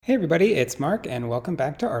Hey everybody, it's Mark, and welcome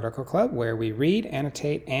back to Article Club, where we read,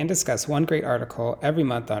 annotate, and discuss one great article every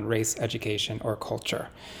month on race, education, or culture.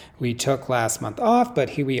 We took last month off, but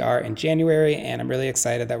here we are in January, and I'm really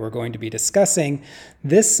excited that we're going to be discussing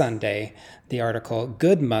this Sunday the article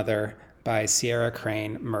Good Mother by Sierra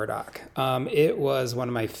Crane Murdoch. It was one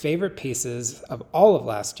of my favorite pieces of all of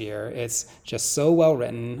last year. It's just so well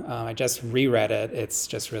written. I just reread it. It's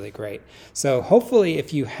just really great. So hopefully,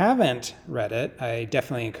 if you haven't read it, I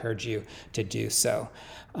definitely encourage you to do so.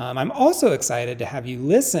 I'm also excited to have you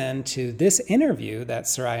listen to this interview that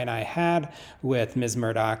Sarai and I had with Ms.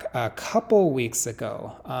 Murdoch a couple weeks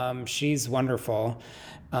ago. She's wonderful.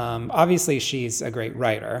 Obviously, she's a great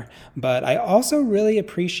writer, but I also really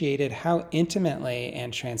appreciated how intimately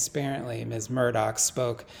and transparently Ms. Murdoch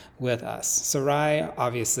spoke with us. Sarai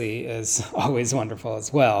obviously is always wonderful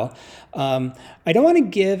as well. I don't want to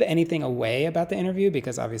give anything away about the interview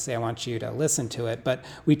because obviously I want you to listen to it, but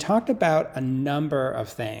we talked about a number of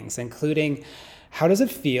things, including how does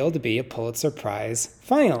it feel to be a Pulitzer Prize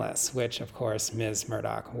finalist, which of course Ms.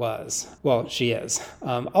 Murdoch was. Well, she is.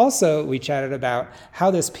 Also, we chatted about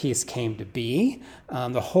how this piece came to be,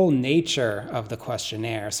 the whole nature of the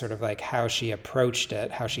questionnaire, sort of like how she approached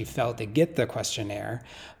it, how she felt to get the questionnaire.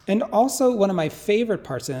 And also, one of my favorite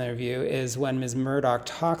parts of the interview is when Ms. Murdoch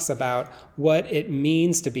talks about what it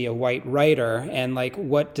means to be a white writer and like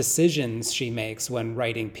what decisions she makes when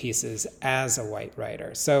writing pieces as a white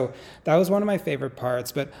writer. So that was one of my favorite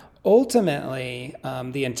parts. But ultimately,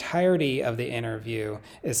 the entirety of the interview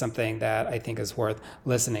is something that I think is worth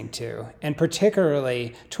listening to. And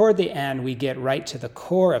particularly toward the end, we get right to the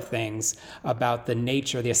core of things about the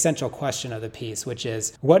nature, the essential question of the piece, which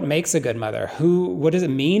is what makes a good mother? What does it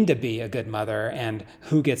mean to be a good mother, and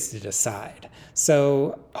who gets to decide?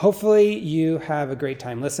 So hopefully you have a great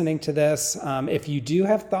time listening to this. If you do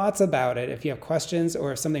have thoughts about it, if you have questions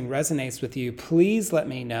or if something resonates with you, please let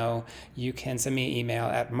me know. You can send me an email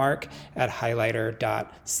at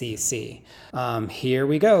mark@highlighter.cc. Here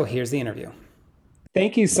we go. Here's the interview.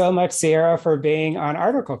 Thank you so much, Sierra, for being on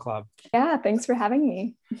Article Club. Yeah, thanks for having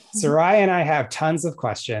me. Sarai and I have tons of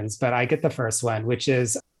questions, but I get the first one, which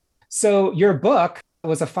is, so your book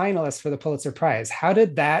was a finalist for the Pulitzer Prize. How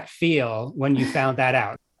did that feel when you found that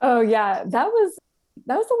out? Oh yeah, that was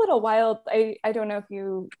a little wild. I don't know if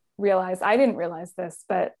you realize, I didn't realize this,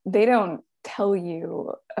 but they don't tell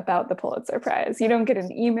you about the Pulitzer Prize. You don't get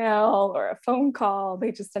an email or a phone call.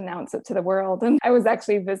 They just announce it to the world. And I was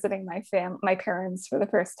actually visiting my parents for the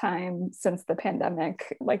first time since the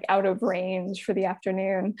pandemic, like out of range for the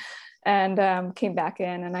afternoon, and came back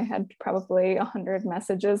in, and I had probably 100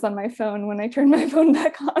 messages on my phone when I turned my phone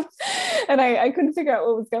back on. And I couldn't figure out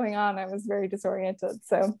what was going on. I was very disoriented.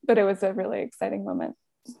 But it was a really exciting moment.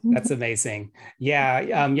 That's amazing.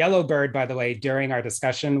 Yeah. Yellowbird, by the way, during our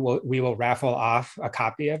discussion, we will raffle off a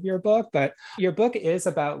copy of your book, but your book is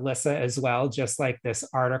about Lissa as well, just like this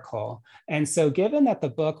article. And so given that the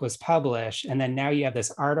book was published and then now you have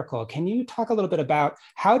this article, can you talk a little bit about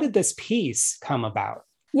how did this piece come about?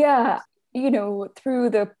 Yeah,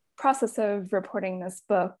 through the process of reporting this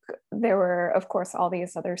book, there were, of course, all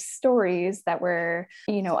these other stories that were,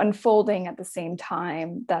 unfolding at the same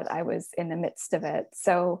time that I was in the midst of it.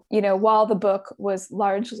 So, while the book was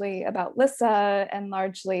largely about Lissa and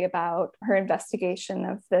largely about her investigation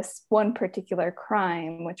of this one particular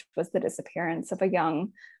crime, which was the disappearance of a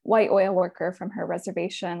young white oil worker from her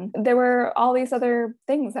reservation, there were all these other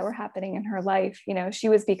things that were happening in her life. She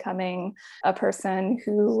was becoming a person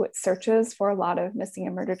who searches for a lot of missing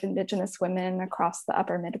and murdered Indigenous women across the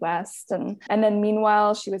upper Midwest. And then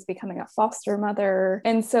meanwhile, she was becoming a foster mother.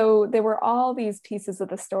 And so there were all these pieces of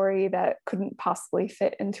the story that couldn't possibly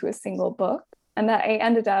fit into a single book, and that I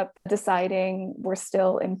ended up deciding were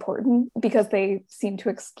still important because they seem to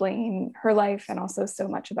explain her life and also so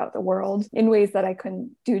much about the world in ways that I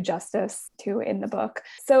couldn't do justice to in the book.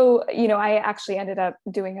 So, I actually ended up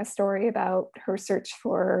doing a story about her search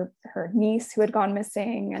for her niece who had gone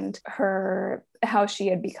missing, and how she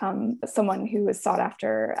had become someone who was sought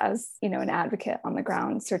after as, an advocate on the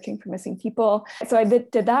ground searching for missing people. So I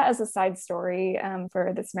did that as a side story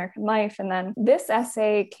for This American Life. And then this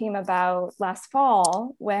essay came about last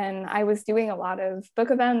fall when I was doing a lot of book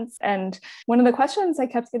events. And one of the questions I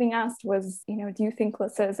kept getting asked was, do you think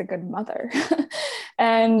Lissa is a good mother?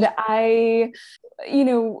 And I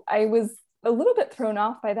was a little bit thrown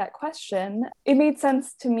off by that question. It made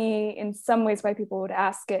sense to me in some ways why people would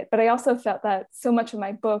ask it, but I also felt that so much of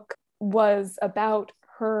my book was about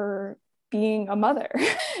her being a mother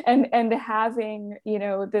and having,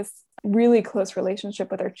 this really close relationship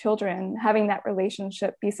with her children, having that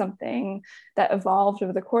relationship be something that evolved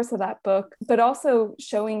over the course of that book, but also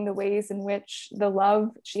showing the ways in which the love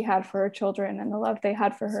she had for her children and the love they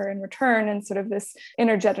had for her in return, and sort of this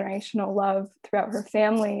intergenerational love throughout her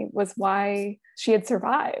family, was why she had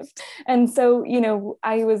survived. And so,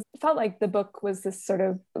 felt like the book was this sort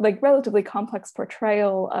of like relatively complex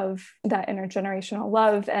portrayal of that intergenerational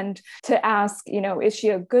love. And to ask, is she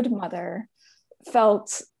a good mother,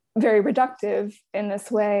 felt very reductive in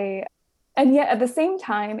this way. And yet at the same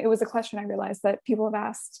time, it was a question I realized that people have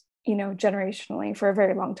asked, generationally for a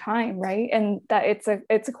very long time, right? And that it's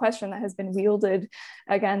a question that has been wielded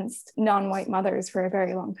against non-white mothers for a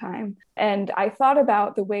very long time. And I thought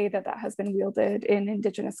about the way that has been wielded in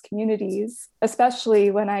Indigenous communities,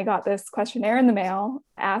 especially when I got this questionnaire in the mail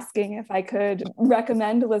asking if I could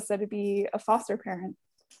recommend Alyssa to be a foster parent.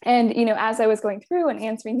 And, as I was going through and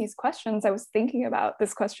answering these questions, I was thinking about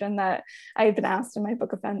this question that I had been asked in my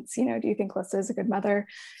book events, do you think Alyssa is a good mother?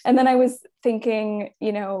 And then I was thinking,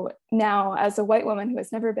 now as a white woman who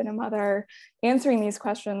has never been a mother, answering these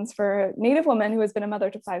questions for a Native woman who has been a mother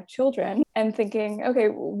to 5 children, and thinking, okay,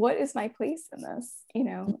 what is my place in this,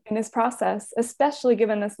 in this process, especially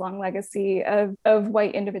given this long legacy of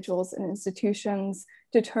white individuals and institutions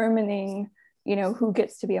determining, who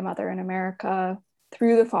gets to be a mother in America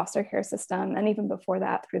through the foster care system, and even before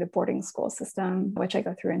that, through the boarding school system, which I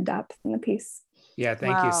go through in depth in the piece. Yeah,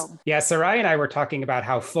 thank you. Yeah, Sarai and I were talking about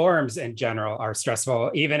how forms in general are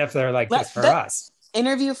stressful, even if they're like just for us.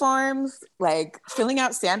 Interview forms, like filling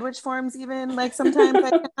out sandwich forms, even like sometimes I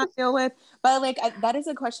cannot deal with. But like that is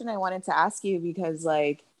a question I wanted to ask you, because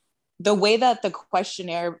like the way that the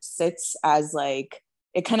questionnaire sits as like,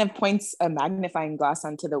 it kind of points a magnifying glass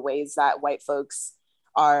onto the ways that white folks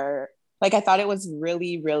are. Like, I thought it was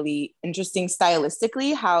really, really interesting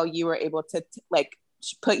stylistically how you were able to like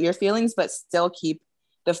put your feelings, but still keep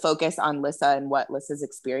the focus on Lissa and what Lissa's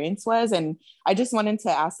experience was. And I just wanted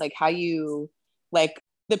to ask like how you, like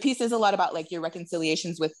the piece is a lot about like your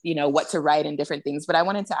reconciliations with, what to write and different things. But I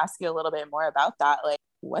wanted to ask you a little bit more about that. Like,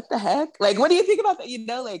 what the heck? Like, what do you think about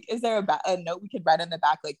that? Like, is there a note we could write on the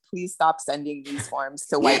back? Like, please stop sending these forms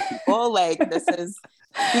to white people. Like, this is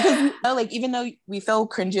because, like, even though we feel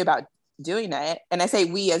cringy about doing it, and I say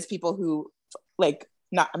we as people who like,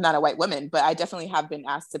 I'm not a white woman, but I definitely have been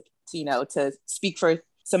asked to speak for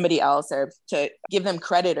somebody else, or to give them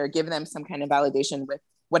credit or give them some kind of validation with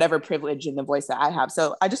whatever privilege and the voice that I have.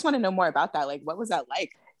 So I just want to know more about that. Like, what was that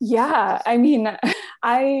like? Yeah, I mean,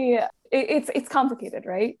 it's complicated,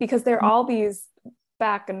 right? Because there are all these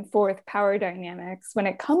back and forth power dynamics when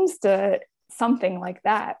it comes to something like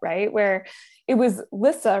that, right? Where it was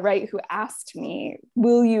Lissa, right, who asked me,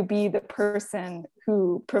 will you be the person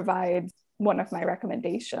who provides one of my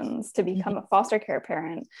recommendations to become a foster care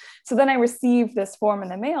parent? So then I received this form in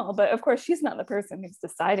the mail, but of course she's not the person who's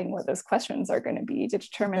deciding what those questions are going to be to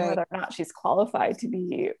determine whether or not she's qualified to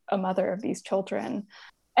be a mother of these children.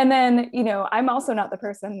 And then, I'm also not the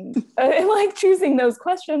person like choosing those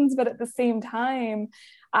questions, but at the same time,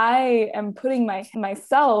 I am putting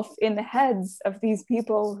myself in the heads of these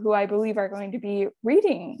people who I believe are going to be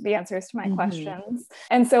reading the answers to my questions.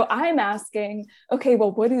 And so I'm asking, okay,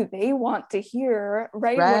 well, what do they want to hear,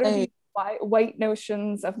 right? What are these white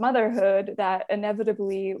notions of motherhood that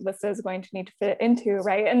inevitably Lissa is going to need to fit into,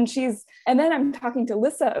 right? And then I'm talking to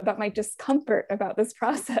Lissa about my discomfort about this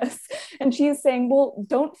process, and she's saying, well,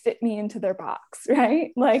 don't fit me into their box,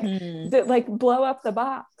 right? Like, like blow up the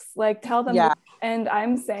box, like tell them. Yeah. And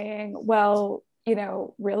I'm saying, well,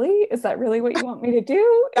 really, is that really what you want me to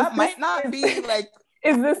do? That might not be like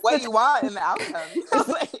is this what you want in the outcome? Is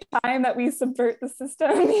this time that we subvert the system,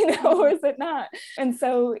 or is it not? And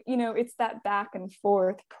so, it's that back and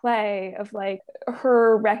forth play of like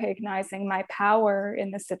her recognizing my power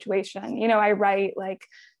in this situation. I write like,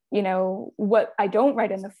 what I don't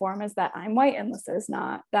write in the form is that I'm white and Lissa is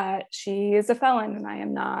not, that she is a felon and I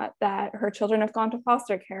am not, that her children have gone to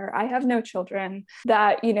foster care, I have no children,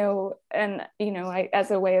 that, I,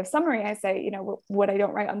 as a way of summary, I say, what I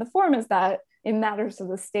don't write on the form is that in matters of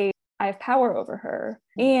the state, I have power over her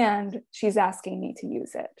and she's asking me to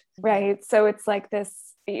use it, right? So it's like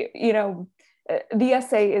this, the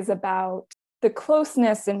essay is about the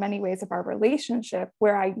closeness in many ways of our relationship,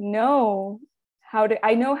 where I know how to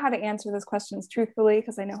answer those questions truthfully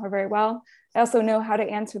because I know her very well. I also know how to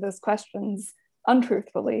answer those questions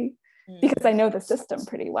untruthfully because I know the system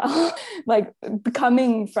pretty well, like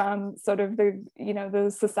coming from sort of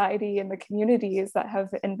the society and the communities that have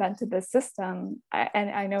invented this system, and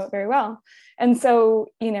I know it very well. And so,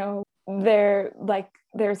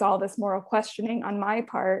 there's all this moral questioning on my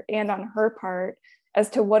part and on her part, as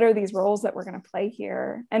to what are these roles that we're going to play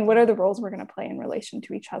here, and what are the roles we're going to play in relation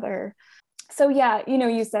to each other. So yeah,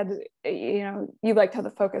 you said, you liked how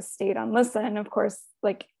the focus stayed on Lissa, and of course,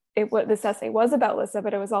 like what this essay was about Lissa,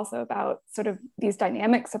 but it was also about sort of these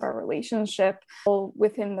dynamics of our relationship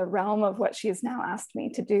within the realm of what she has now asked me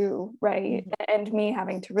to do, right? And me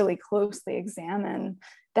having to really closely examine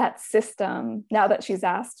that system now that she's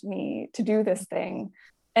asked me to do this thing,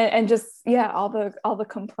 and just all the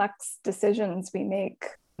complex decisions we make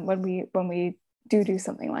when we do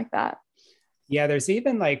something like that. Yeah, there's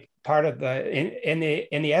even like part of in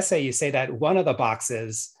the essay, you say that one of the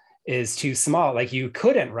boxes is too small, like you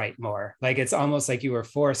couldn't write more, like it's almost like you were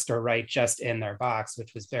forced to write just in their box,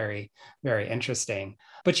 which was very, very interesting.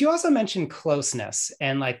 But you also mentioned closeness,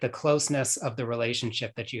 and like the closeness of the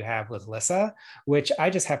relationship that you have with Lissa, which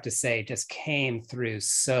I just have to say just came through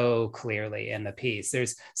so clearly in the piece.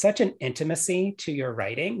 There's such an intimacy to your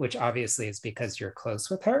writing, which obviously is because you're close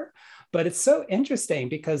with her, but it's so interesting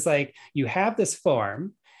because like you have this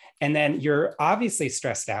form, and then you're obviously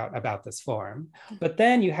stressed out about this form, but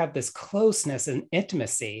then you have this closeness and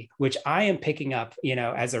intimacy, which I am picking up,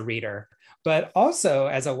 as a reader, but also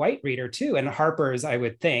as a white reader too. And Harper's, I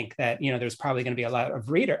would think that, there's probably going to be a lot of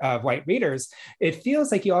white readers. It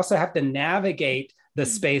feels like you also have to navigate the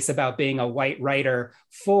space about being a white writer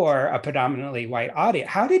for a predominantly white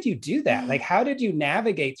audience. How did you do that? Like, how did you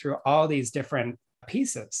navigate through all these different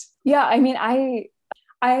pieces? Yeah, I mean,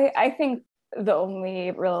 I think the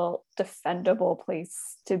only real defendable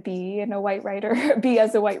place to be as a white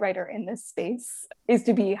writer in this space is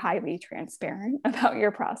to be highly transparent about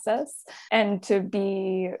your process and to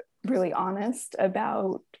be really honest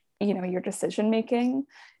about, your decision making,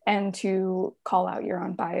 and to call out your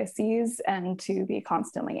own biases, and to be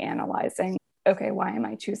constantly analyzing, okay, why am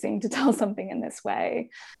I choosing to tell something in this way?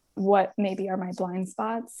 What maybe are my blind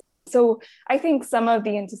spots? So I think some of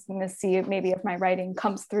the intimacy maybe of my writing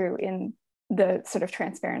comes through in the sort of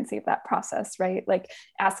transparency of that process, right? Like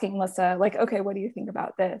asking Lissa, like, okay, what do you think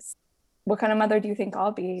about this? What kind of mother do you think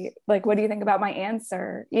I'll be? Like, what do you think about my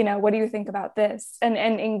answer? What do you think about this? And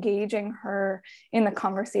engaging her in the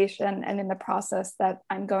conversation and in the process that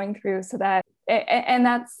I'm going through, so that, and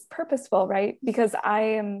that's purposeful, right? Because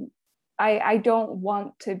I don't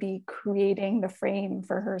want to be creating the frame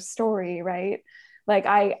for her story, right? Like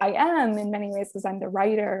I am in many ways, because I'm the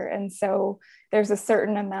writer. And so there's a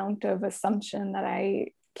certain amount of assumption that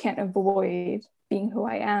I can't avoid being who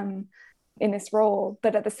I am in this role.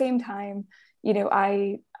 But at the same time,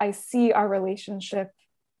 I see our relationship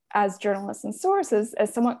as journalists and sources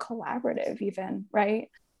as somewhat collaborative even, right?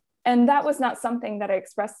 And that was not something that I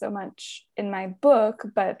expressed so much in my book,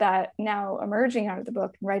 but that now emerging out of the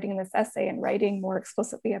book and writing this essay and writing more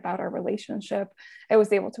explicitly about our relationship, I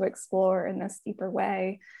was able to explore in this deeper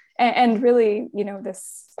way. And really,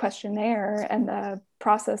 this questionnaire and the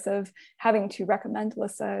process of having to recommend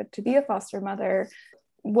Lissa to be a foster mother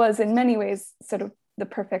was in many ways sort of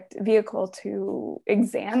the vehicle to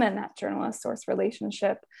examine that journalist-source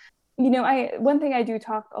relationship. One thing I do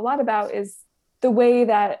talk a lot about is the way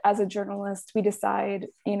that as a journalist, we decide,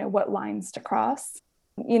 what lines to cross.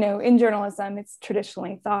 In journalism, it's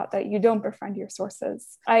traditionally thought that you don't befriend your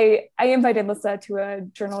sources. I invited Lissa to a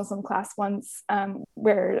journalism class once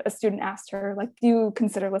where a student asked her, like, do you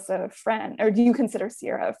consider Lissa a friend, or do you consider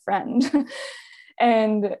Sierra a friend?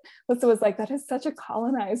 And Lissa was like, that is such a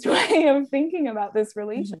colonized way of thinking about this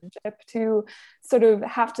relationship, to sort of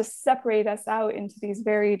have to separate us out into these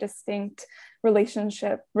very distinct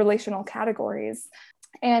relational categories.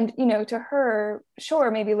 And, to her,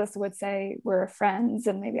 sure, maybe Lissa would say we're friends,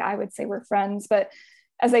 and maybe I would say we're friends. But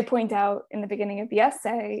as I point out in the beginning of the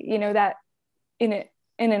essay, that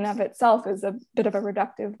in and of itself is a bit of a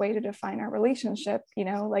reductive way to define our relationship.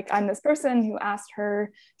 Like, I'm this person who asked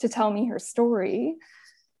her to tell me her story,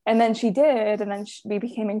 and then she did, and then we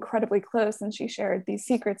became incredibly close, and she shared these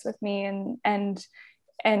secrets with me,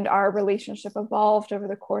 and our relationship evolved over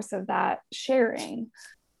the course of that sharing.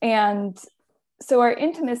 And so our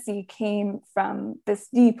intimacy came from this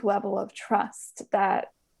deep level of trust that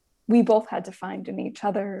we both had to find in each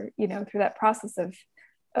other, through that process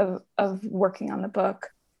of working on the book.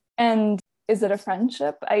 And is it a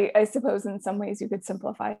friendship? I suppose in some ways you could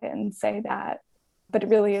simplify it and say that, but it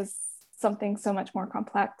really is something so much more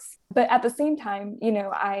complex. But at the same time,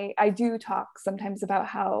 I do talk sometimes about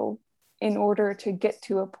how, in order to get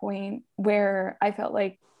to a point where I felt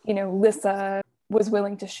like, Lissa was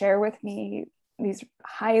willing to share with me these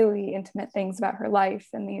highly intimate things about her life,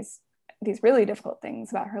 and these really difficult things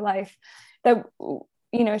about her life, that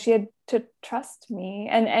she had to trust me,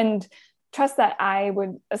 and trust that I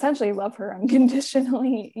would essentially love her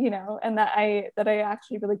unconditionally, you know, and that I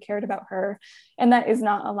actually really cared about her. And that is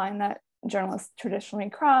not a line that journalists traditionally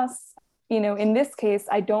cross. You know, in this case,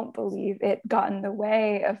 I don't believe it got in the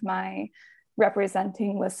way of my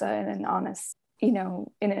representing Lissa in an honest, you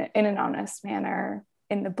know, in an honest manner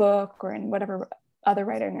in the book or in whatever other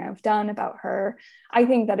writing I've done about her. I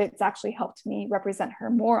think that it's actually helped me represent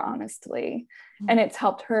her more honestly. And it's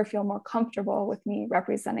helped her feel more comfortable with me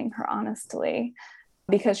representing her honestly,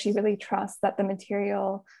 because she really trusts that the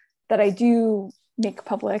material that I do make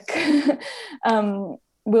public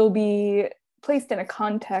will be placed in a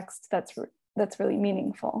context that's really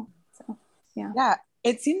meaningful. So yeah,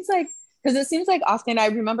 it seems like, because it seems like often I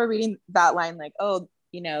remember reading that line, like, oh,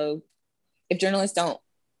 you know, if journalists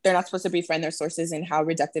they're not supposed to befriend their sources, and how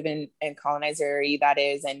reductive and colonizer-y that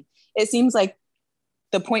is. And it seems like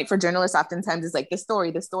the point for journalists oftentimes is like the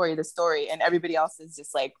story, and everybody else is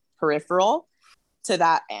just like peripheral to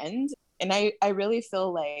that end. And I really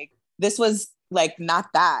feel like this was like not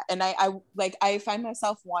that. And I find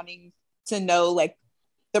myself wanting to know like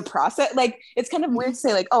the process. Like, it's kind of weird to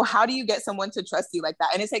say like, oh, how do you get someone to trust you like that?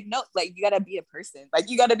 And it's like, no, like you gotta be a person. Like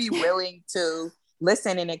you gotta be willing to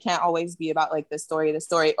listen, and it can't always be about like the story.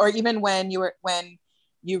 Or even when you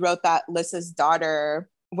wrote that Lissa's daughter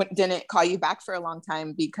didn't call you back for a long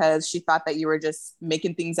time because she thought that you were just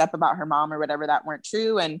making things up about her mom or whatever that weren't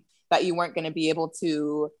true, and that you weren't going to be able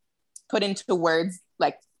to put into words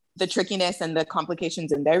like the trickiness and the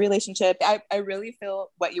complications in their relationship. I really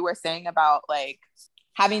feel what you were saying about like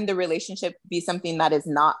having the relationship be something that is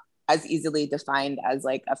not as easily defined as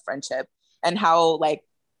like a friendship, and how like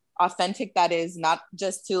authentic that is, not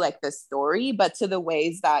just to like the story, but to the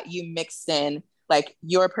ways that you mixed in like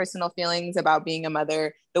your personal feelings about being a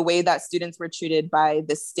mother, the way that students were treated by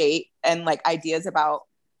the state, and like ideas about,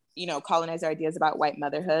 you know, colonizer ideas about white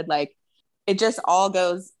motherhood. Like it just all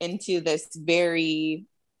goes into this very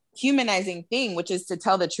humanizing thing, which is to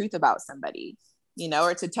tell the truth about somebody, you know,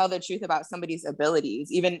 or to tell the truth about somebody's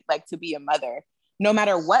abilities, even like to be a mother, no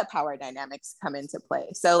matter what power dynamics come into play.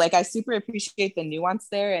 So like I super appreciate the nuance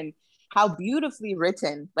there, and how beautifully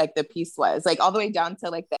written like the piece was, like all the way down to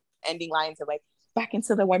like the ending lines of like back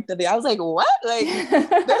into the warmth of the, I was like, what? Like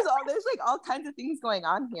there's like all kinds of things going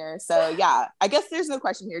on here. So yeah, I guess there's no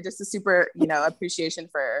question here, just a super, you know, appreciation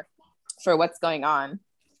for what's going on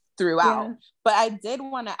throughout. Yeah. But I did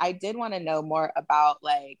want to know more about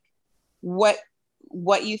like what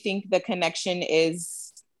you think the connection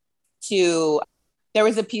is to, there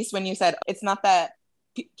was a piece when you said it's not that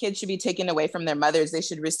kids should be taken away from their mothers, they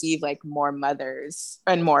should receive like more mothers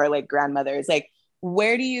and more like grandmothers. Like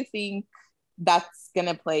where do you think that's going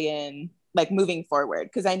to play in like moving forward?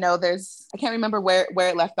 Because I know I can't remember where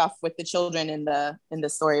it left off with the children in the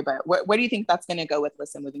story, but where do you think that's going to go with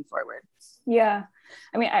Lissa moving forward? Yeah,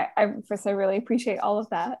 I mean, I first, I really appreciate all of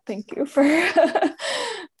that. Thank you for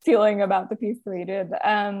feeling about the piece that we did.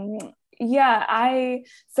 I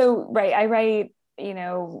write, you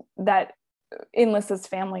know, that in Lissa's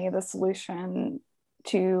family, the solution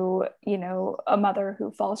to, you know, a mother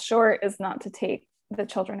who falls short is not to take the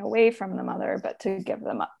children away from the mother, but to give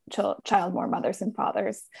them child more mothers and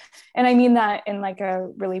fathers. And I mean that in like a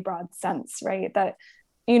really broad sense, right? That,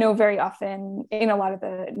 you know, very often in a lot of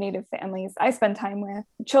the Native families I spend time with,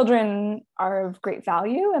 children are of great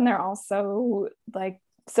value, and they're also like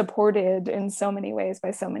supported in so many ways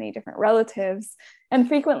by so many different relatives, and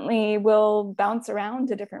frequently will bounce around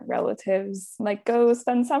to different relatives, like go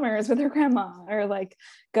spend summers with her grandma, or like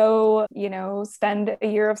go, you know, spend a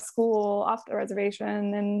year of school off the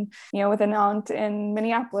reservation and, you know, with an aunt in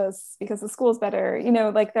Minneapolis because the school's better. You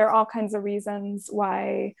know, like there are all kinds of reasons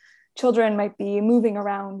why children might be moving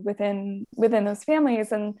around within those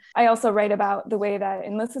families. And I also write about the way that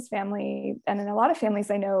in Lissa's family, and in a lot of families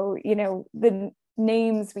I know, you know, the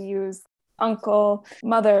names we use, uncle,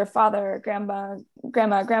 mother, father, grandma,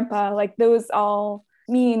 grandpa, like those all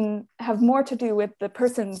have more to do with the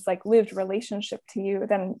person's like lived relationship to you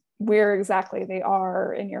than where exactly they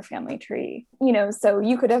are in your family tree. You know, so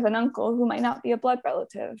you could have an uncle who might not be a blood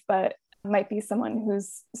relative, but might be someone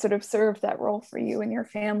who's sort of served that role for you in your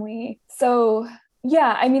family. So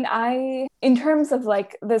yeah, I mean, in terms of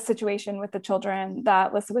like the situation with the children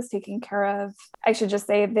that Lissa was taking care of, I should just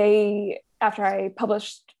say after I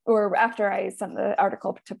sent the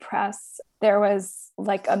article to press, there was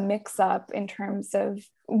like a mix up in terms of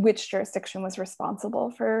which jurisdiction was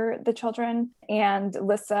responsible for the children. And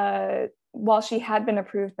Lissa, while she had been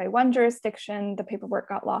approved by one jurisdiction, the paperwork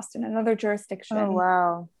got lost in another jurisdiction. Oh,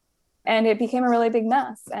 wow. And it became a really big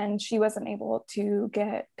mess. And she wasn't able to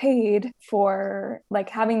get paid for like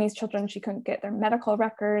having these children. She couldn't get their medical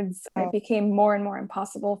records. It became more and more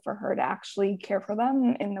impossible for her to actually care for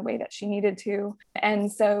them in the way that she needed to.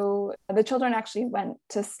 And so the children actually went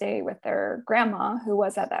to stay with their grandma, who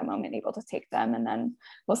was at that moment able to take them. And then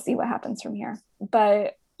we'll see what happens from here.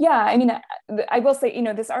 But yeah, I mean, I will say, you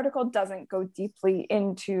know, this article doesn't go deeply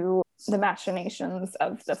into the machinations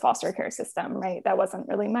of the foster care system, right? That wasn't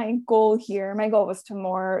really my goal here. My goal was to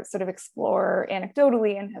more sort of explore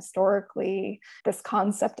anecdotally and historically this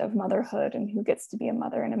concept of motherhood and who gets to be a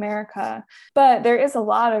mother in America. But there is a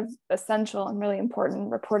lot of essential and really important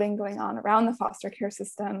reporting going on around the foster care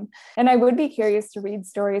system. And I would be curious to read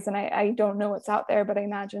stories, and I don't know what's out there, but I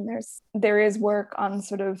imagine there is work on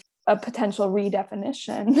sort of a potential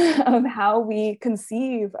redefinition of how we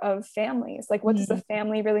conceive of families. Like, what does a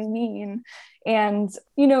family really mean? And,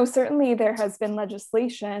 you know, certainly there has been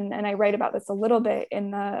legislation, and I write about this a little bit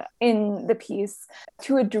in the piece,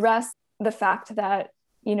 to address the fact that,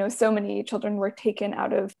 you know, so many children were taken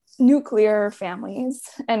out of nuclear families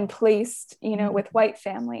and placed, you know, with white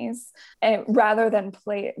families, rather than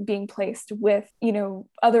being placed with, you know,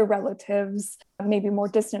 other relatives, maybe more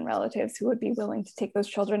distant relatives who would be willing to take those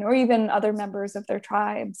children, or even other members of their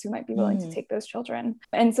tribes who might be willing to take those children.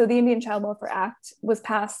 And so the Indian Child Welfare Act was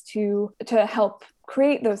passed to help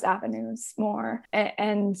create those avenues more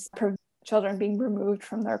and prevent children being removed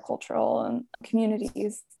from their cultural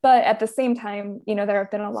communities. But at the same time, you know, there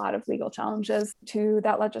have been a lot of legal challenges to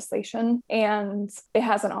that legislation, and it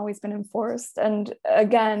hasn't always been enforced. And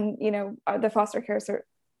again, you know, the foster care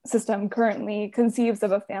system currently conceives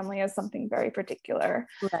of a family as something very particular,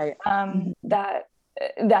 right?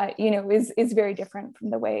 That you know is very different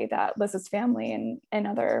from the way that Liz's family and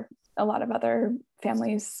a lot of other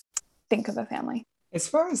families think of a family. As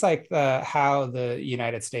far as like how the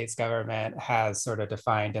United States government has sort of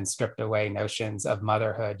defined and stripped away notions of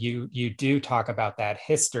motherhood, you do talk about that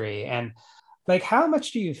history. And like, how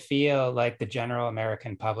much do you feel like the general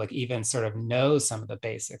American public even sort of knows some of the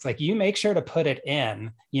basics? Like, you make sure to put it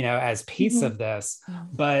in, you know, as piece of this,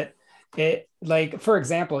 but it, like, for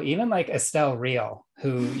example, even like Estelle Real,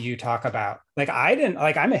 who you talk about, like,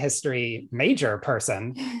 I'm a history major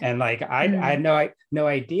person, and like I had no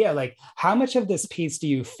idea, like, how much of this piece do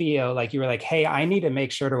you feel like you were like, hey, I need to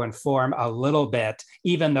make sure to inform a little bit,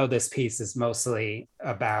 even though this piece is mostly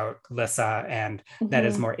about Lissa and that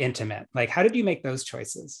is more intimate? Like, how did you make those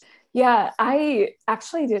choices? Yeah, I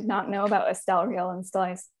actually did not know about Estelle Real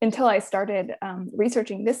until I started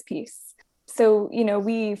researching this piece. So, you know,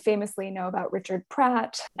 we famously know about Richard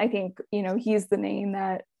Pratt. I think, you know, he's the name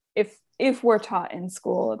that if we're taught in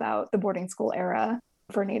school about the boarding school era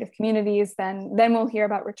for Native communities, then we'll hear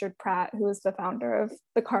about Richard Pratt, who is the founder of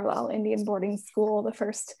the Carlisle Indian Boarding School, the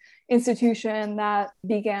first institution that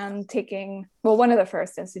began one of the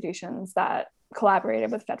first institutions that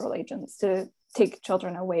collaborated with federal agents to take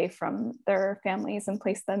children away from their families and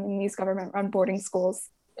place them in these government-run boarding schools.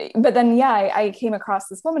 But then, I came across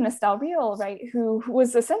this woman, Estelle Real, right, who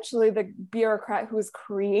was essentially the bureaucrat who was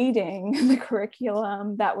creating the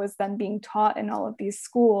curriculum that was then being taught in all of these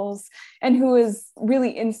schools, and who was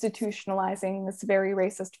really institutionalizing this very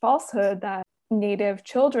racist falsehood that Native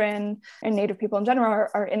children and Native people in general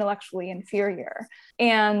are intellectually inferior.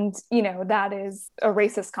 And, you know, that is a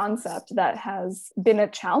racist concept that has been a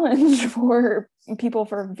challenge for people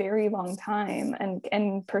for a very long time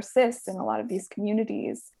and persists in a lot of these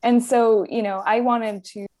communities. And so, you know, I wanted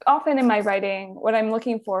to, often in my writing, what I'm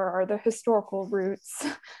looking for are the historical roots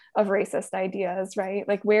of racist ideas, right?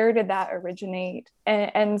 Like, where did that originate?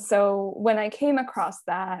 And so when I came across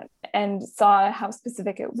that and saw how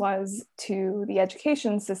specific it was to the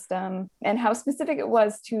education system and how specific it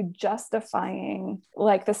was to justifying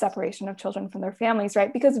like the separation of children from their families,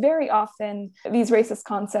 right? Because very often these racist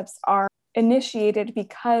concepts are initiated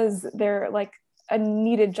because they're like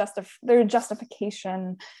they're a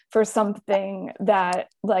justification for something that,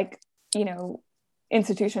 like, you know,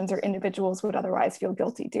 institutions or individuals would otherwise feel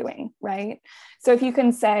guilty doing, right? So if you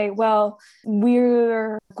can say, well,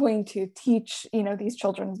 we're going to teach, you know, these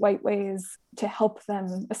children white ways to help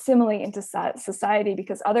them assimilate into society,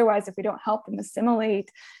 because otherwise, if we don't help them assimilate,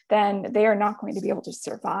 then they are not going to be able to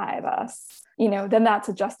survive us, you know, then that's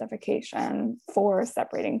a justification for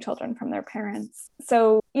separating children from their parents.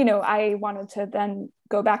 So, you know, I wanted to then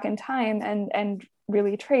go back in time and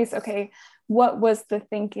really trace, okay, what was the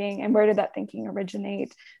thinking and where did that thinking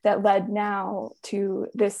originate that led now to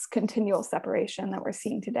this continual separation that we're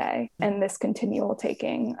seeing today and this continual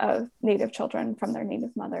taking of Native children from their Native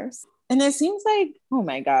mothers. And it seems like, oh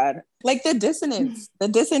my God, like the dissonance.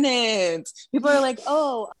 People are like,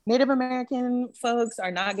 oh, Native American folks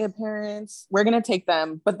are not good parents. We're going to take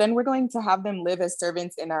them, but then we're going to have them live as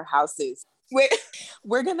servants in our houses.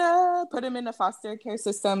 We're going to put them in a foster care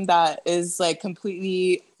system that is like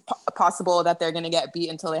completely possible that they're going to get beat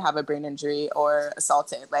until they have a brain injury or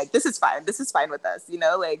assaulted. Like, this is fine. This is fine with us, you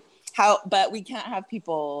know, like but we can't have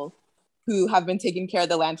people who have been taking care of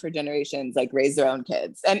the land for generations, like raise their own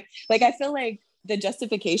kids. And like, I feel like the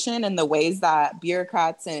justification and the ways that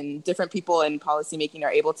bureaucrats and different people in policymaking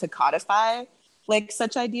are able to codify like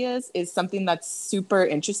such ideas is something that's super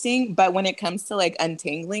interesting. But when it comes to like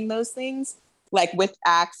untangling those things, like with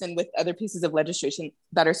acts and with other pieces of legislation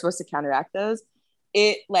that are supposed to counteract those,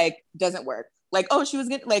 it like doesn't work. Like, oh,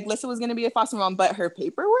 Lissa was gonna be a foster mom, but her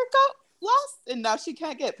paperwork got lost and now she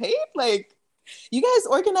can't get paid. Like, you guys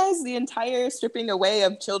organize the entire stripping away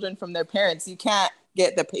of children from their parents. You can't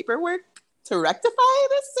get the paperwork to rectify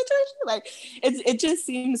this situation. Like, it just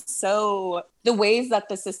seems so, the ways that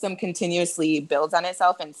the system continuously builds on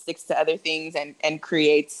itself and sticks to other things and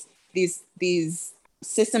creates these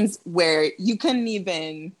systems where you couldn't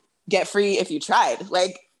even get free if you tried.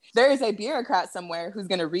 Like, there is a bureaucrat somewhere who's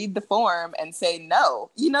going to read the form and say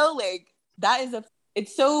no, you know, like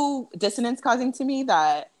it's so dissonance causing to me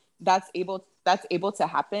that that's able to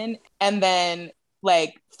happen. And then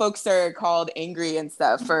like folks are called angry and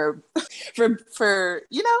stuff for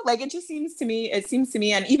you know, like it seems to me,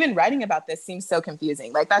 and even writing about this seems so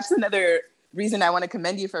confusing. Like, that's another reason I want to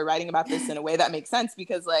commend you for writing about this in a way that makes sense,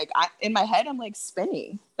 because like in my head I'm like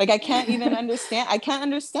spinning. Like, I can't even understand. I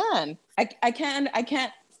can't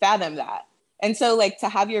fathom that. And so like to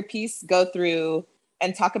have your piece go through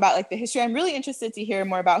and talk about like the history, I'm really interested to hear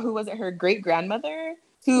more about who was it, her great grandmother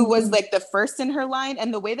who was like the first in her line,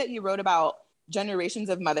 and the way that you wrote about generations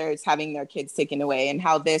of mothers having their kids taken away and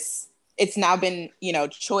how it's now been, you know,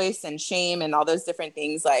 choice and shame and all those different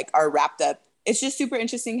things like are wrapped up. It's just super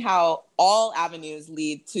interesting how all avenues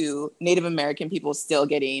lead to Native American people still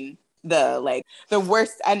getting the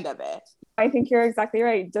worst end of it. I think you're exactly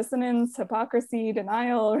right. Dissonance, hypocrisy,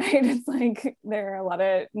 denial, right? It's like there are a lot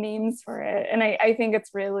of names for it. And I think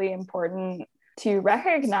it's really important to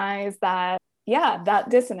recognize that, yeah, that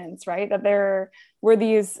dissonance, right? That there were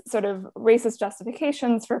these sort of racist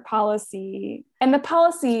justifications for policy. And the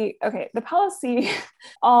policy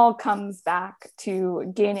all comes back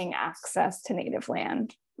to gaining access to Native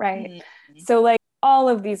land, right? Mm-hmm. So like all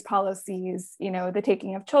of these policies, you know, the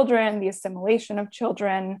taking of children, the assimilation of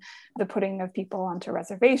children, the putting of people onto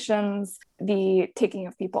reservations, the taking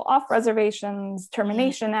of people off reservations,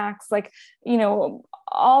 termination acts, like, you know,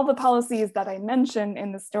 all the policies that I mentioned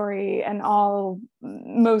in the story and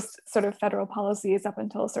most sort of federal policies up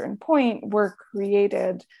until a certain point were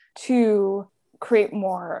created to create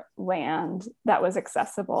more land that was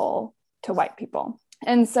accessible to white people.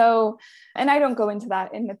 And so, and I don't go into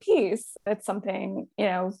that in the piece. It's something, you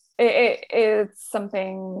know, it's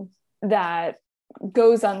something that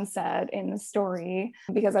goes unsaid in the story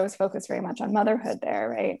because I was focused very much on motherhood there,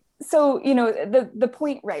 right? So, you know, the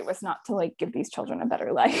point, right, was not to like give these children a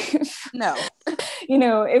better life. No. You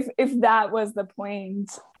know, if that was the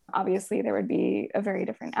point, obviously there would be a very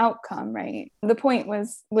different outcome, right? The point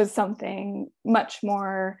was something much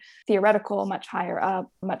more theoretical, much higher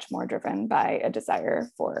up, much more driven by a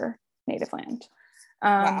desire for Native land.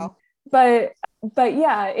 Wow. But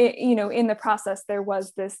yeah, you know, in the process, there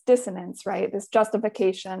was this dissonance, right? This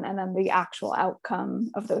justification, and then the actual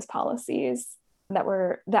outcome of those policies that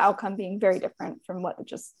were the outcome being very different from what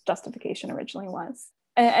the justification originally was.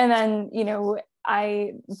 And then, you know,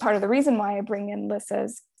 part of the reason why I bring in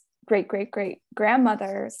Lissa's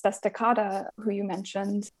great-great-great-grandmother, Sestakata, who you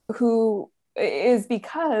mentioned, who is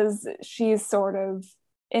because she's sort of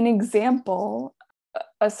an example,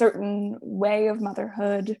 a certain way of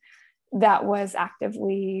motherhood that was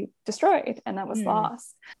actively destroyed and that was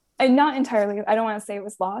lost. And not entirely, I don't want to say it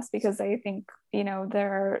was lost, because I think, you know,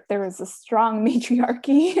 there is a strong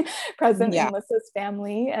matriarchy present in Lissa's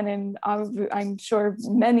family and in, I'm sure,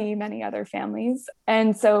 many, many other families.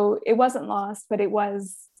 And so it wasn't lost, but it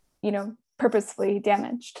was, you know, purposefully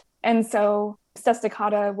damaged. And so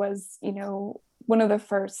Sestakata was, you know,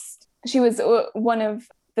 she was one of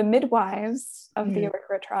the midwives of the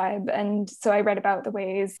Arikara tribe. And so I read about the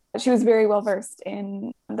ways she was very well versed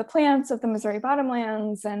in the plants of the Missouri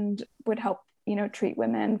bottomlands and would help, you know, treat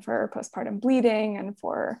women for postpartum bleeding and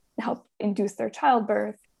for help induce their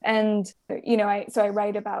childbirth. And, I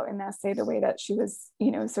write about in the essay the way that she was,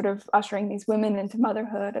 sort of ushering these women into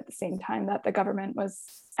motherhood at the same time that the government was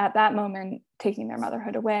at that moment taking their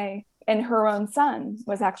motherhood away. And her own son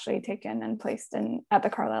was actually taken and placed at the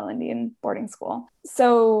Carlisle Indian boarding school.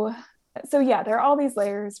 So yeah, there are all these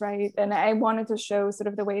layers, right? And I wanted to show sort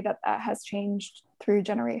of the way that has changed through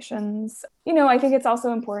generations. I think it's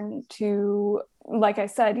also important to, like I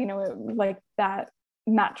said, like that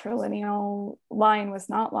matrilineal line was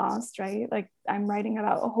not lost, right? Like I'm writing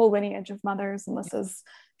about a whole lineage of mothers in Lissa's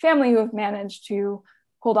family who have managed to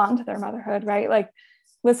hold on to their motherhood, right? Like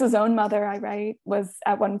Lissa's own mother, I write, was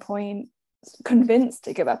at one point convinced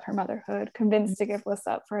to give up her motherhood, convinced to give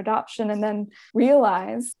Lissa up for adoption, and then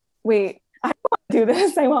realized, wait, I don't want to do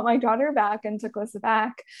this. I want my daughter back, and took Lissa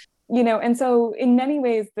back. And so in many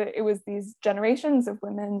ways it was these generations of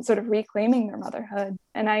women sort of reclaiming their motherhood.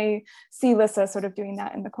 And I see Lissa sort of doing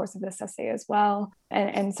that in the course of this essay as well.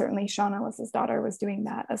 And certainly Shauna, Lissa's daughter, was doing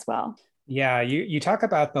that as well. Yeah, you talk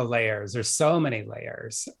about the layers. There's so many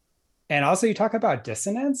layers. And also you talk about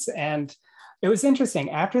dissonance. And it was interesting,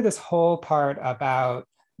 after this whole part about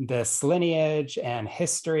this lineage and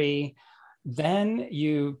history, then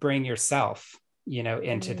you bring yourself,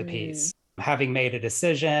 into the piece. Having made a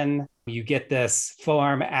decision, you get this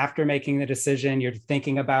form after making the decision, you're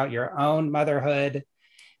thinking about your own motherhood.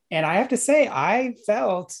 And I have to say, I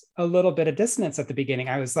felt a little bit of dissonance at the beginning.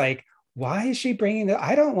 I was like, why is she bringing that?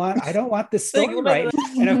 I don't want this story, right?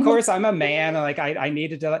 And of course I'm a man, like I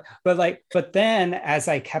needed to, but then as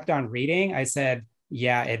I kept on reading, I said,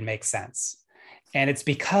 yeah, it makes sense. And it's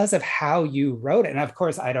because of how you wrote it. And of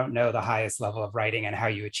course, I don't know the highest level of writing and how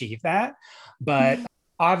you achieve that, but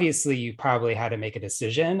obviously you probably had to make a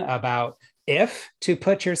decision about if to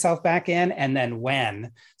put yourself back in and then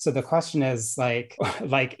when. So the question is like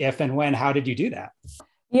if and when, how did you do that?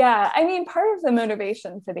 Yeah, I mean, part of the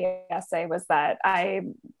motivation for the essay was that I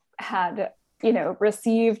had,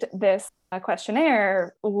 received this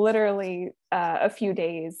questionnaire literally a few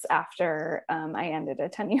days after I ended a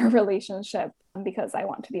 10-year relationship because I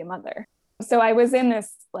want to be a mother. So I was in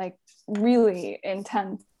this like really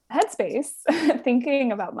intense headspace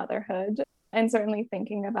thinking about motherhood and certainly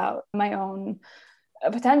thinking about my own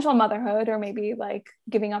potential motherhood or maybe like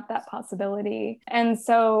giving up that possibility. And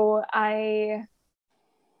so I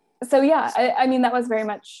mean, that was very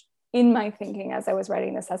much in my thinking as I was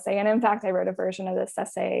writing this essay. And in fact, I wrote a version of this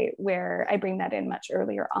essay where I bring that in much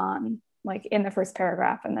earlier on, like in the first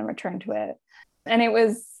paragraph, and then return to it. And it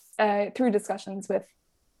was through discussions with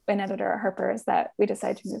an editor at Harper's that we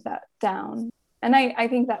decided to move that down. And I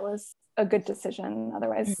think that was a good decision.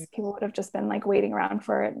 Otherwise, people would have just been like waiting around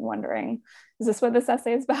for it and wondering, is this what this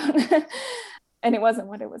essay is about? And it wasn't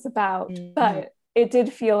what it was about. But it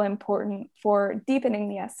did feel important for deepening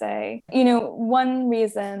the essay. One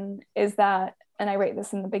reason is that, and I write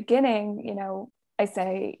this in the beginning, I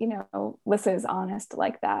say, Lissa is honest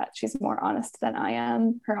like that. She's more honest than I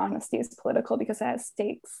am. Her honesty is political because it has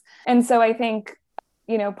stakes. And so I think,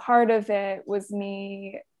 part of it was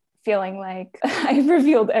me feeling like I've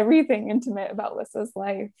revealed everything intimate about Lissa's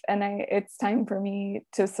life. And it's time for me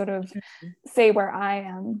to sort of say where I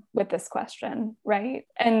am with this question, right?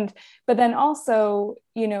 But then also,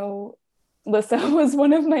 Lissa was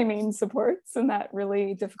one of my main supports in that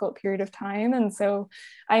really difficult period of time. And so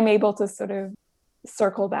I'm able to sort of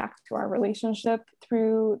circle back to our relationship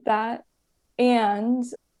through that. And,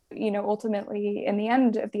 ultimately in the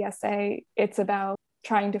end of the essay, it's about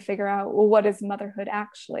trying to figure out, well, what is motherhood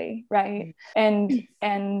actually, right? And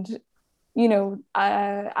I don't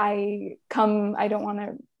want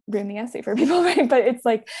to ruin the essay for people, right? But it's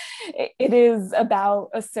like, it is about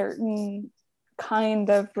a certain kind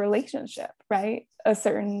of relationship, right? A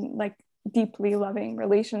certain like deeply loving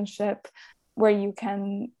relationship where you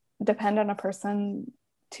can depend on a person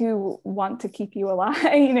to want to keep you alive,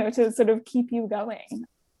 to sort of keep you going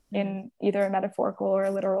in either a metaphorical or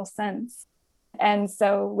a literal sense. And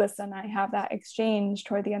so Lissa and I have that exchange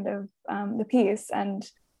toward the end of the piece. And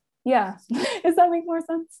yeah, does that make more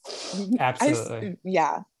sense? Absolutely.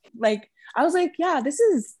 Like, I was like, yeah, this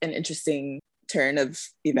is an interesting turn of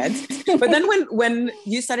events. But then when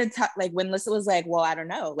you started when Lissa was like, well, I don't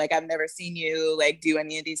know, like I've never seen you like do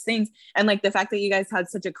any of these things, and like the fact that you guys had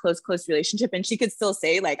such a close relationship, and she could still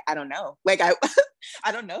say like, I don't know, like I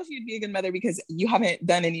I don't know if you'd be a good mother because you haven't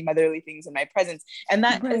done any motherly things in my presence. And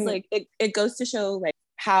that is like it goes to show like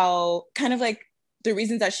how kind of like the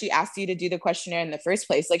reasons that she asked you to do the questionnaire in the first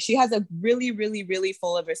place, like she has a really, really, really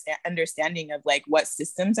full of understanding of like what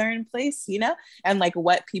systems are in place, and like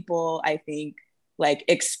what people I think like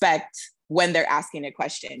expect when they're asking a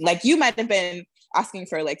question. Like you might have been asking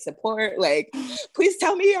for like support, like, please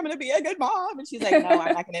tell me I'm gonna be a good mom. And she's like, no,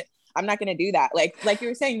 I'm not gonna do that. Like you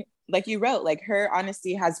were saying, like you wrote, like her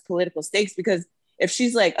honesty has political stakes, because if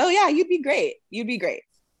she's like, oh yeah, you'd be great.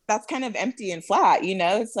 That's kind of empty and flat, you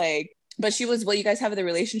know? It's like, but she was, well, you guys have the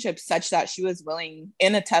relationship such that she was willing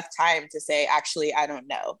in a tough time to say, actually, I don't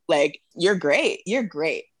know. Like, you're great,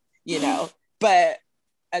 you know? But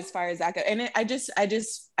as far as that goes, and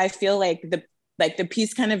I feel like the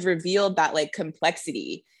piece kind of revealed that like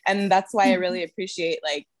complexity. And that's why I really appreciate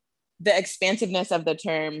like the expansiveness of the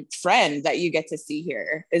term friend that you get to see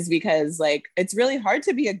here, is because like it's really hard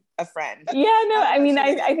to be a friend. Yeah, no, I mean,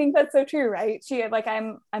 I think that's so true, right? She like,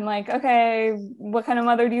 I'm like, okay, what kind of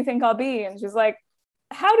mother do you think I'll be? And she's like,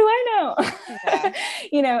 how do I know? Yeah.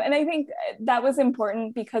 You know, and I think that was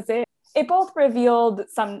important because it both revealed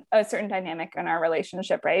a certain dynamic in our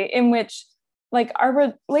relationship, right? In which like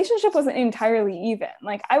our relationship wasn't entirely even.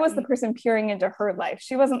 Like I was the person peering into her life.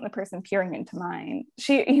 She wasn't the person peering into mine.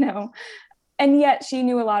 She, you know, and yet she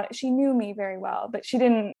knew she knew me very well, but she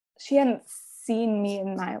hadn't seen me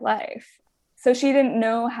in my life. So she didn't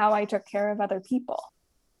know how I took care of other people.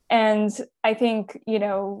 And I think, you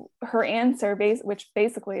know, her answer which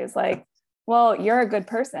basically is like, well, you're a good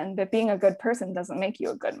person, but being a good person doesn't make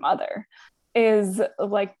you a good mother, is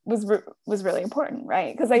like was really important,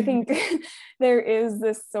 right? Because I think there is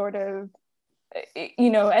this sort of, you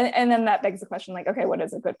know, and then that begs the question, like, okay, what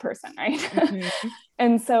is a good person, right?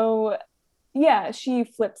 And so yeah, she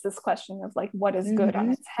flips this question of like what is good on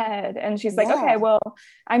its head, and she's like, okay, well,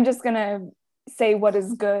 I'm just gonna say what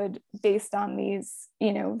is good based on these,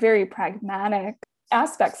 you know, very pragmatic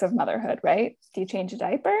aspects of motherhood, right? Do you change a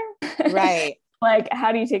diaper? Right. Like,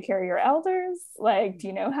 how do you take care of your elders? Like, do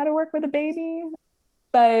you know how to work with a baby?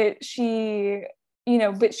 But she, you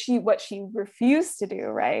know, what she refused to do,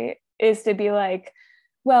 right, is to be like,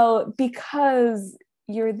 well, because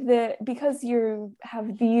you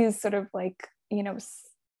have these sort of like, you know,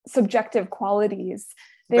 subjective qualities,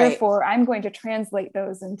 therefore I'm going to translate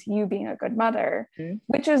those into you being a good mother,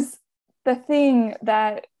 which is the thing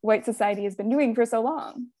that white society has been doing for so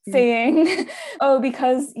long, saying, oh,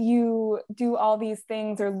 because you do all these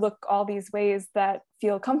things or look all these ways that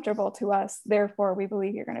feel comfortable to us, therefore we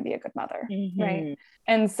believe you're going to be a good mother, right?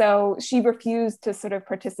 And so she refused to sort of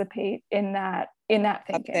participate in that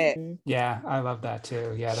thinking. Yeah, I love that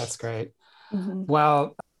too. Yeah, that's great.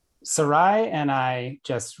 Well, Sarai and I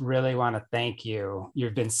just really want to thank you.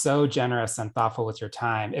 You've been so generous and thoughtful with your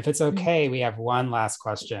time. If it's okay, we have one last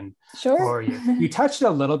question for you. You touched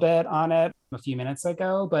a little bit on it a few minutes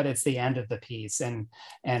ago, but it's the end of the piece and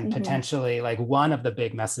potentially like one of the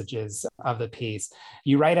big messages of the piece.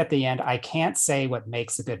 You write at the end, I can't say what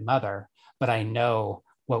makes a good mother, but I know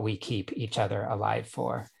what we keep each other alive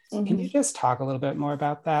for. Can you just talk a little bit more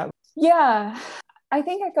about that? Yeah, I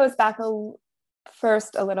think it goes back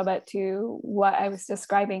first a little bit to what I was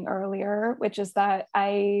describing earlier, which is that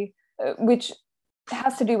which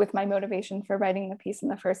has to do with my motivation for writing the piece in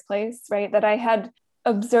the first place, right? That I had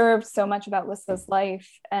observed so much about Lissa's life,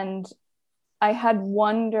 and I had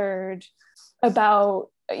wondered about,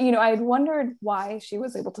 you know, I had wondered why she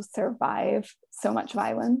was able to survive so much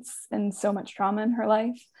violence and so much trauma in her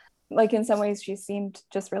life. Like in some ways she seemed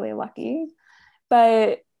just really lucky,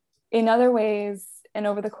 but in other ways, and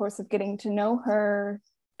over the course of getting to know her,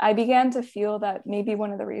 I began to feel that maybe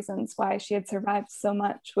one of the reasons why she had survived so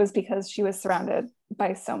much was because she was surrounded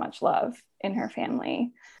by so much love in her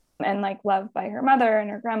family, and like love by her mother and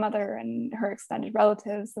her grandmother and her extended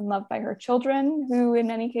relatives, and love by her children, who in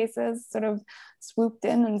many cases sort of swooped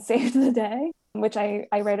in and saved the day, which I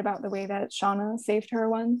write about the way that Shauna saved her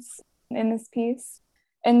once in this piece.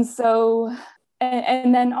 And so,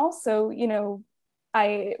 and then also, you know,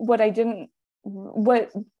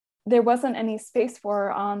 what there wasn't any space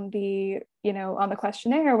for on the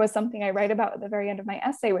questionnaire was something I write about at the very end of my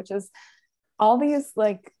essay, which is all these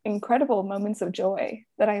like incredible moments of joy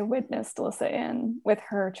that I witnessed Lissa in with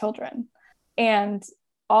her children, and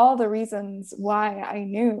all the reasons why I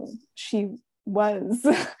knew she was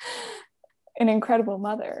an incredible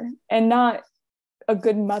mother, and not a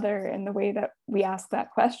good mother in the way that we ask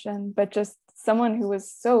that question, but just someone who was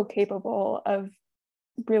so capable of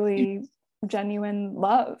really genuine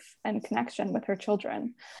love and connection with her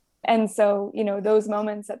children. And so, you know, those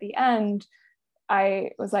moments at the end,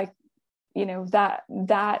 I was like, you know,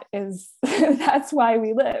 that is that's why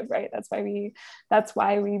we live, right? That's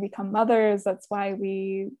why we become mothers. That's why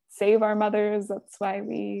we save our mothers. That's why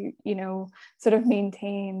we, you know, sort of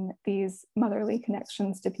maintain these motherly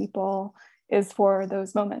connections to people, is for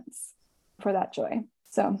those moments, for that joy.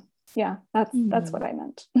 So yeah, that's what I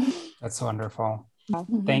meant. That's wonderful.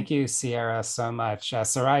 Mhm. Thank you, Sierra, so much.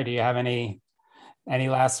 Sarai, do you have any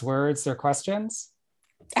last words or questions?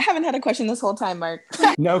 I haven't had a question this whole time, Mark.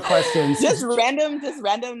 No questions. just random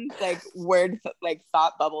like word like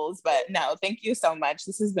thought bubbles. But no, thank you so much.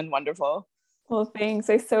 This has been wonderful. Well, thanks.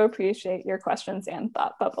 I so appreciate your questions and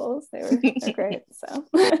thought bubbles. They're great. So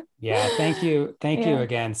Yeah, thank you. Thank you Yeah.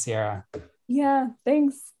 again, Sierra. Yeah,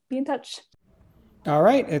 thanks. Be in touch. All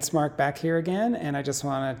right, it's Mark back here again, and I just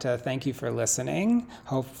wanted to thank you for listening.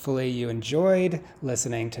 Hopefully, you enjoyed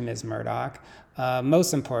listening to Ms. Murdoch.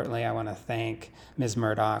 Most importantly, I want to thank Ms.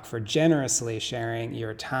 Murdoch for generously sharing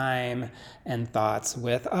your time and thoughts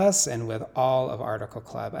with us and with all of Article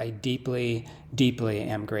Club. I deeply, deeply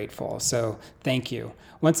am grateful. So thank you.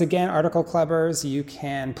 Once again, Article Clubbers, you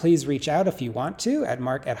can please reach out if you want to at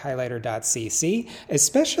mark@highlighter.cc,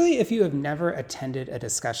 especially if you have never attended a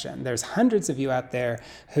discussion. There's hundreds of you out there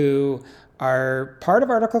who are part of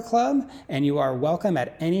Article Club, and you are welcome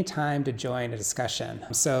at any time to join a discussion.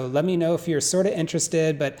 So let me know if you're sort of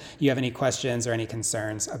interested, but you have any questions or any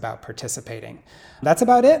concerns about participating. That's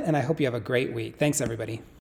about it, and I hope you have a great week. Thanks, everybody.